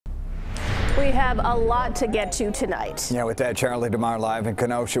We have a lot to get to tonight. Yeah, with that, Charlie DeMar live in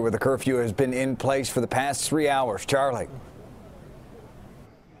Kenosha, where the curfew has been in place for the past 3 hours. Charlie.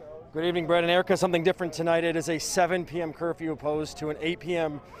 Good evening, Brett and Erica. Something different tonight. It is a 7 p.m. curfew opposed to an 8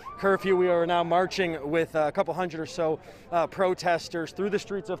 p.m. curfew. We are now marching with a couple hundred or so protesters through the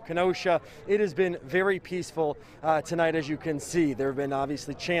streets of Kenosha. It has been very peaceful tonight, as you can see. There have been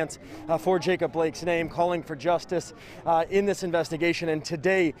obviously chants for Jacob Blake's name, calling for justice in this investigation. And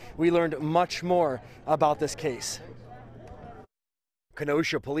today we learned much more about this case.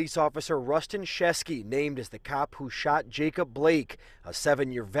 Kenosha police officer Rustin Shesky named as the cop who shot Jacob Blake, a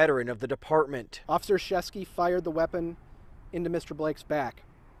 7-year veteran of the department. Officer Shesky fired the weapon into Mr. Blake's back.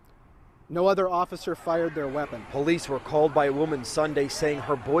 No other officer fired their weapon. Police were called by a woman Sunday saying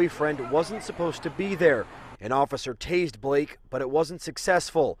her boyfriend wasn't supposed to be there. An officer tased Blake, but it wasn't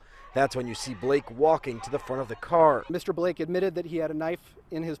successful. That's when you see Blake walking to the front of the car. Mr. Blake admitted that he had a knife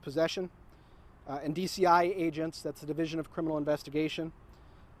in his possession. And DCI agents, that's the Division of Criminal Investigation,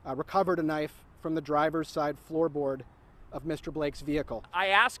 recovered a knife from the driver's side floorboard of Mr. Blake's vehicle. I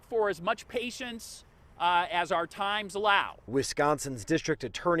ask for as much patience as our times allow. Wisconsin's district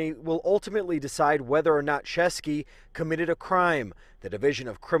attorney will ultimately decide whether or not Shesky committed a crime. The Division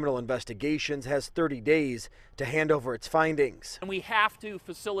of Criminal Investigations has 30 days to hand over its findings. And we have to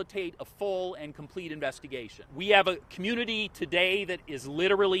facilitate a full and complete investigation. We have a community today that is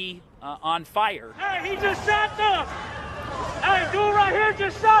literally on fire. Hey, he just shot them! Hey, dude right here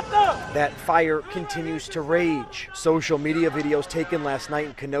just shot them! That fire continues to rage. Social media videos taken last night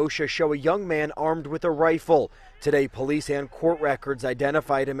in Kenosha show a young man armed with a rifle. Today, police and court records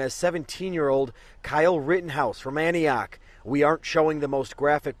identified him as 17-year-old Kyle Rittenhouse from Antioch. We aren't showing the most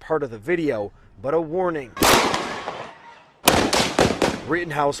graphic part of the video, but a warning.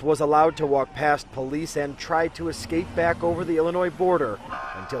 Rittenhouse was allowed to walk past police and tried to escape back over the Illinois border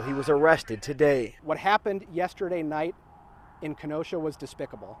until he was arrested today. What happened yesterday night in Kenosha was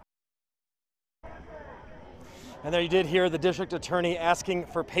despicable. And there you did hear the district attorney asking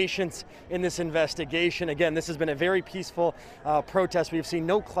for patience in this investigation. Again, this has been a very peaceful protest. We've seen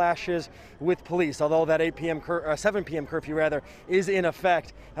no clashes with police, although that 7 p.m. curfew rather is in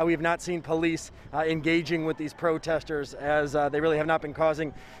effect. We have not seen police engaging with these protesters, as they really have not been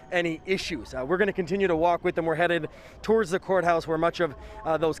causing any issues. We're going to continue to walk with them. We're headed towards the courthouse, where much of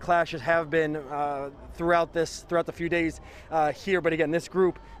those clashes have been throughout the few days here. But again, this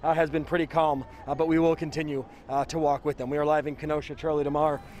group has been pretty calm, but we will continue to walk with them. We are live in Kenosha. Charlie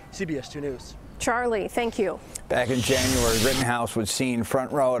DeMar, CBS 2 News. Charlie, thank you. Back in January, Rittenhouse was seen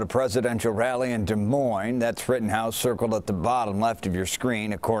front row at a presidential rally in Des Moines. That's Rittenhouse circled at the bottom left of your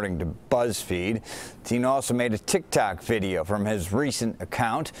screen, according to BuzzFeed. Teen also made a TikTok video from his recent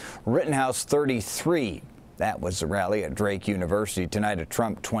account, Rittenhouse 33. That was the rally at Drake University tonight. A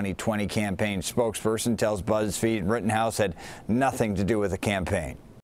Trump 2020 campaign spokesperson tells BuzzFeed Rittenhouse had nothing to do with the campaign.